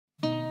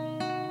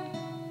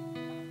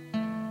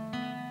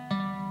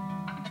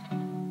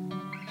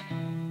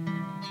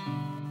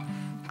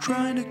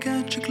Trying to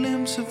catch a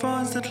glimpse of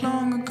eyes that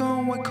long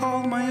ago I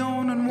called my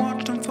own and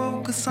watched them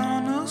focus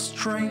on a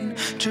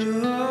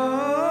stranger.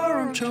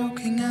 I'm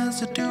choking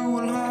as a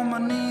dual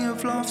harmony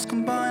of loves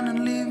combine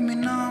and leave me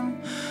numb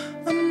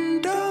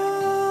and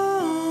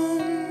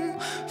dumb.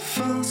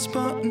 First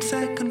button,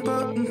 second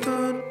button,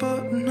 third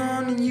button,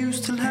 honey, you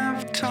still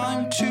have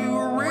time to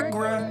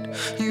regret.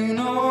 You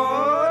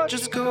know,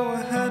 just go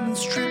ahead and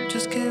strip,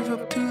 just give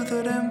up to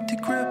that empty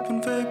grip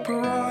and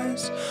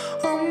vaporize.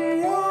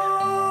 I'm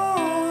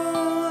wise,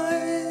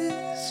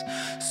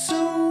 so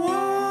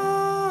wide.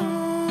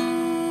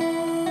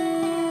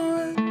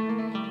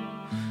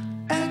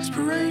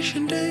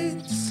 Expiration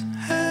dates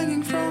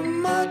hanging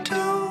from my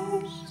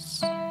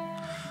toes.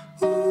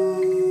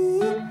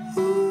 Ooh,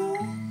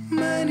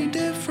 many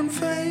different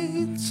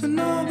fates,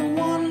 another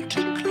one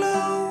to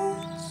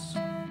close.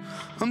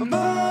 I'm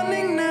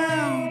burning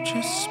now,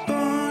 just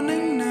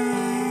burning now.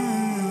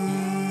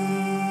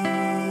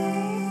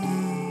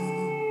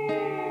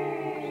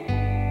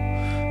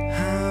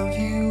 Have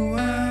you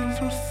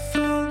ever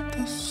felt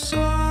the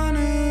sun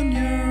in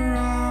your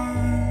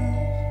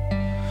eyes,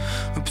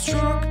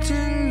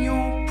 obstructing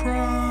your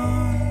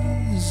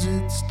prize?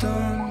 It's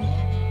done.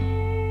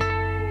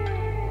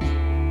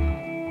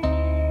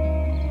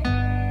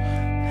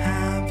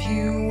 Have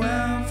you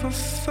ever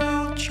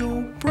felt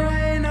your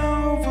brain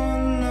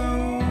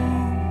overload,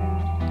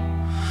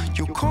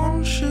 your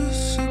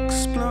conscious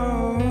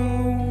explode?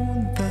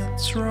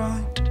 That's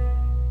right.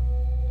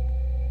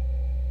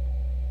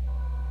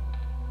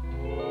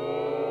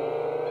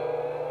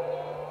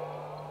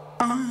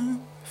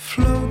 I'm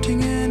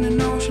floating in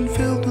an ocean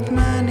filled with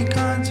many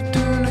kinds of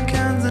tuna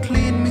cans that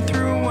lead me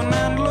through an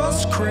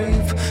endless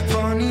crave.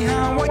 Funny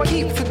how I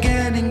keep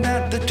forgetting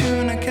that the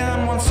tuna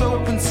can, once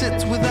open,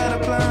 sits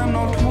without a plan,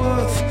 not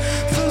worth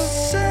the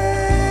save.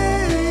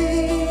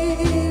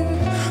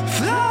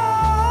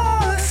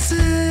 The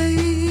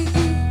save.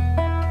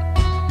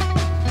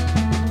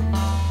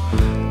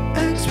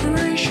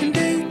 Expiration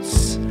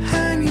dates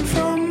hanging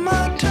from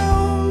my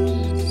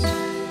toes.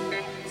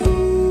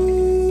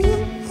 Ooh,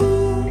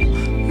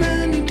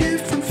 many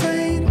different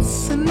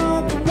fates,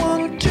 another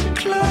one to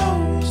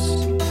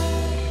close.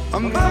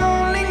 I'm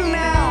burning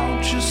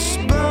now, just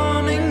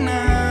burning now.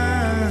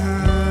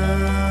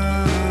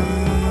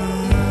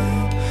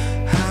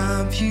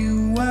 Have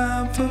you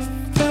ever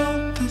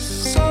felt the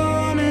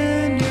sun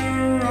in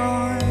your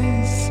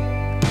eyes,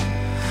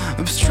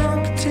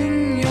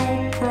 obstructing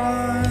your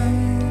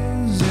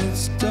prize?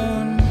 It's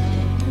done.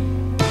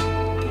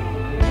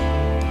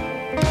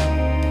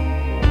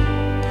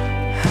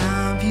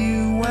 Have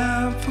you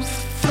ever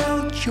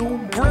felt your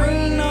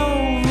brain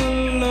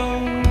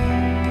overload,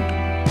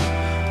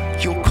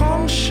 your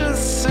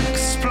conscious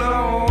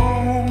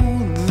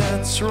explode?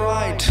 That's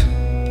right.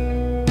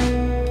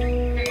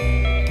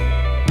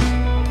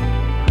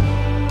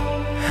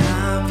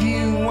 Have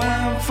you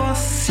ever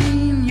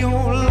seen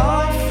your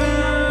life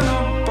in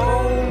a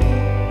bowl,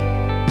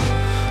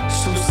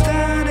 so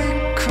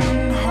static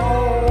and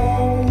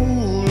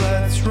whole?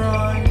 That's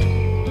right.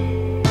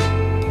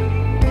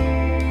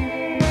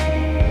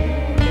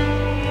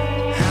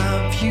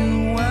 Have you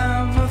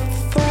ever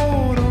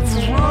thought of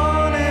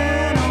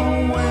running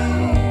away,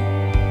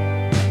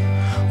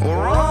 or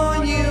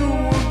are you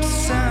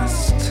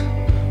obsessed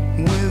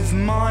with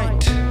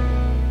might?